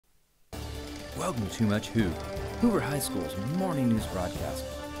Welcome to Too Much Who, Hoover High School's morning news broadcast.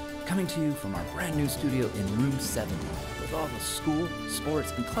 Coming to you from our brand new studio in room 70 with all the school,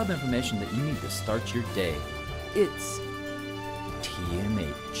 sports, and club information that you need to start your day. It's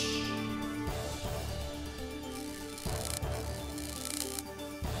TMH.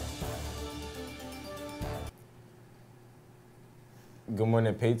 Good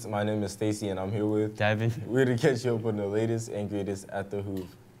morning, Pates. My name is Stacy, and I'm here with Devin. We're to catch you up on the latest and greatest at the Hoove.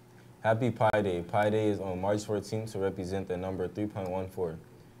 Happy Pi Day. Pi Day is on March 14th to represent the number 3.14.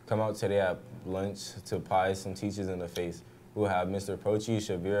 Come out today at lunch to pie some teachers in the face. We'll have Mr. Pochi,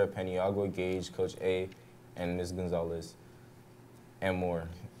 Shavira, Paniagua, Gage, Coach A, and Ms. Gonzalez, and more.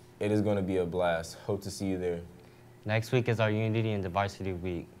 It is going to be a blast. Hope to see you there. Next week is our Unity and Diversity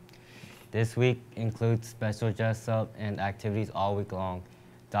Week. This week includes special dress-up and activities all week long.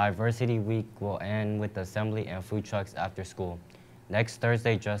 Diversity Week will end with assembly and food trucks after school. Next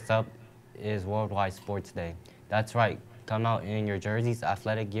Thursday, dress-up is Worldwide Sports Day. That's right, come out in your jerseys,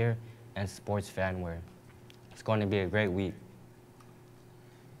 athletic gear, and sports fan wear. It's going to be a great week.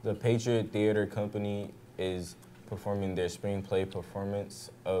 The Patriot Theater Company is performing their spring play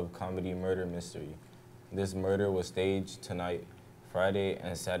performance of comedy Murder Mystery. This murder was staged tonight, Friday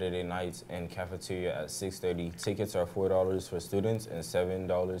and Saturday nights in cafeteria at 6:30. Tickets are $4 for students and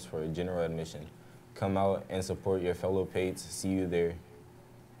 $7 for general admission. Come out and support your fellow Pates. See you there.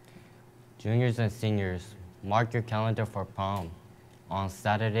 Juniors and seniors, mark your calendar for prom on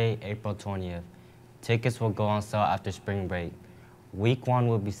Saturday, April 20th. Tickets will go on sale after spring break. Week 1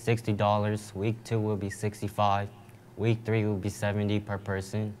 will be $60, week 2 will be $65, week 3 will be $70 per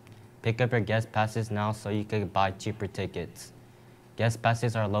person. Pick up your guest passes now so you can buy cheaper tickets. Guest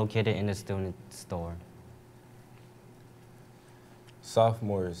passes are located in the student store.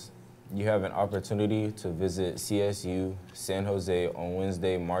 Sophomores, you have an opportunity to visit CSU San Jose on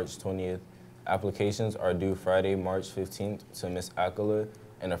Wednesday, March 20th. Applications are due Friday, March 15th to Ms. Akala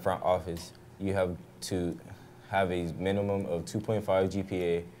in the front office. You have to have a minimum of 2.5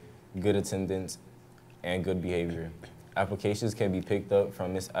 GPA, good attendance, and good behavior. Applications can be picked up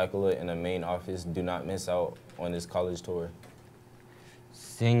from Ms. Akala in the main office. Do not miss out on this college tour.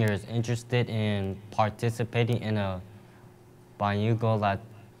 Seniors interested in participating in a Bayugo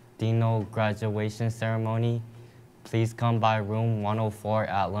Latino graduation ceremony, please come by room 104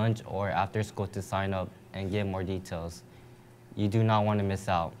 at lunch or after school to sign up and get more details. You do not want to miss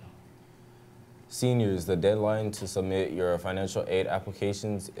out. Seniors, the deadline to submit your financial aid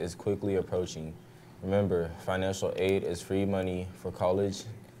applications is quickly approaching. Remember, financial aid is free money for college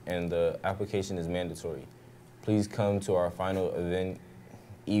and the application is mandatory. Please come to our final event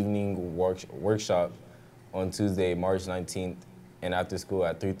evening workshop on Tuesday, March 19th, and after school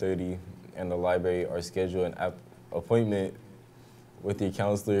at 3:30 in the library, or schedule an appointment with your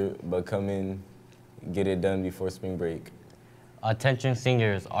counselor, but come in, get it done before spring break. Attention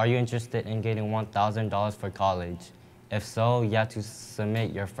seniors, are you interested in getting $1,000 for college? If so, you have to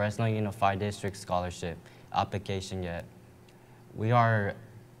submit your Fresno Unified District Scholarship application yet. We are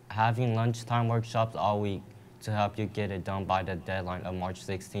having lunchtime workshops all week to help you get it done by the deadline of March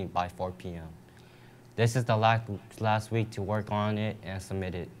 16th by 4 p.m. This is the last week to work on it and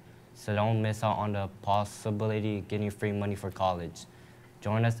submit it, so don't miss out on the possibility of getting free money for college.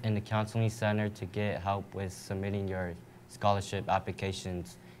 Join us in the Counseling Center to get help with submitting your scholarship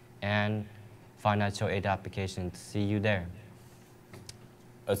applications and financial aid applications. See you there.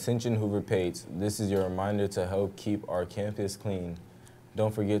 Attention Hoover Pates, this is your reminder to help keep our campus clean.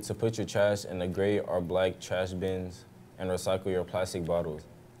 Don't forget to put your trash in the gray or black trash bins and recycle your plastic bottles,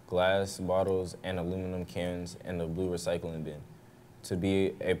 glass bottles, and aluminum cans in the blue recycling bin. To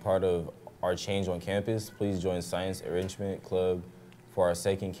be a part of our change on campus, please join Science Enrichment Club for our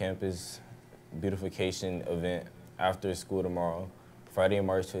second campus beautification event after school tomorrow, Friday,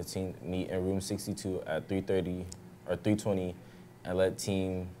 March 15th. Meet in room 62 at 3:30 or 3:20 and let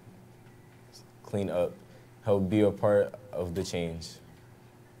team clean up. Help be a part of the change.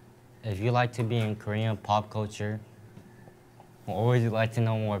 If you like to be in Korean pop culture, or would you like to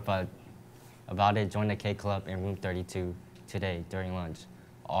know more about it, join the K Club in room 32 today during lunch.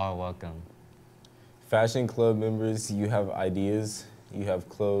 All welcome. Fashion Club members, you have ideas, you have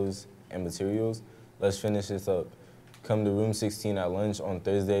clothes and materials. Let's finish this up. Come to room 16 at lunch on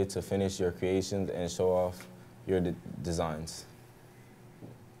Thursday to finish your creations and show off your designs.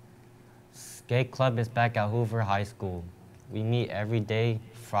 Skate Club is back at Hoover High School. We meet every day,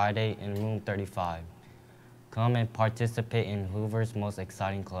 Friday in room 35. Come and participate in Hoover's most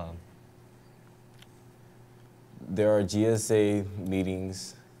exciting club. There are GSA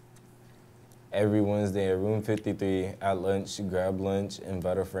meetings Every Wednesday at room 53 at lunch, grab lunch,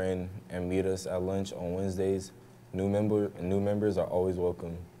 invite a friend, and meet us at lunch on Wednesdays. New members are always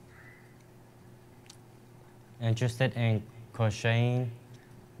welcome. Interested in crocheting?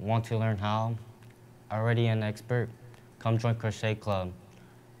 Want to learn how? Already an expert? Come join Crochet Club.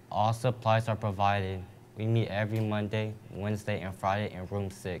 All supplies are provided. We meet every Monday, Wednesday, and Friday in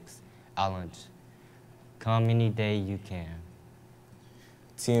room 6 at lunch. Come any day you can.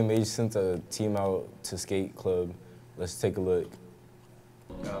 TMH sent a team out to skate club. Let's take a look.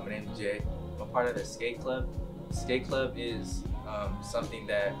 My name's Jay. I'm part of the skate club. Skate club is something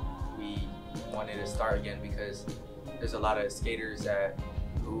that we wanted to start again because there's a lot of skaters at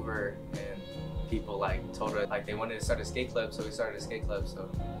Hoover, and people told us they wanted to start a skate club, so we started a skate club.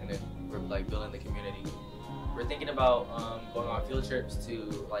 And then we're building the community. We're thinking about going on field trips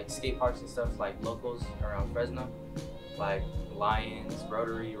to skate parks and stuff, locals around Fresno, like Lions,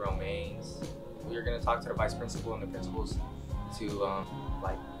 Rotary, Romaines. We're gonna talk to the vice principal and the principals to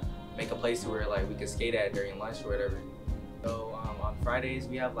make a place where we could skate at during lunch or whatever. So on Fridays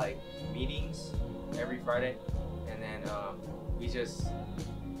we have meetings every Friday, and then we just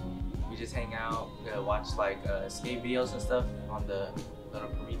hang out, watch skate videos and stuff on the little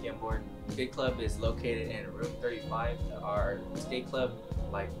Promethean board. Skate club is located in room 35. Our skate club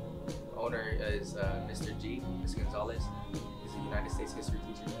owner is Mr. G, Mr. Gonzalez. He's a United States history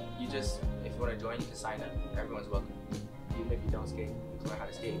teacher. If you want to join, you can sign up. Everyone's welcome. Even if you don't skate, you can learn how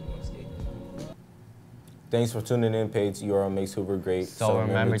to skate if you want to skate. Thanks for tuning in, Paige. URL makes Hoover great. So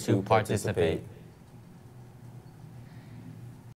remember to participate.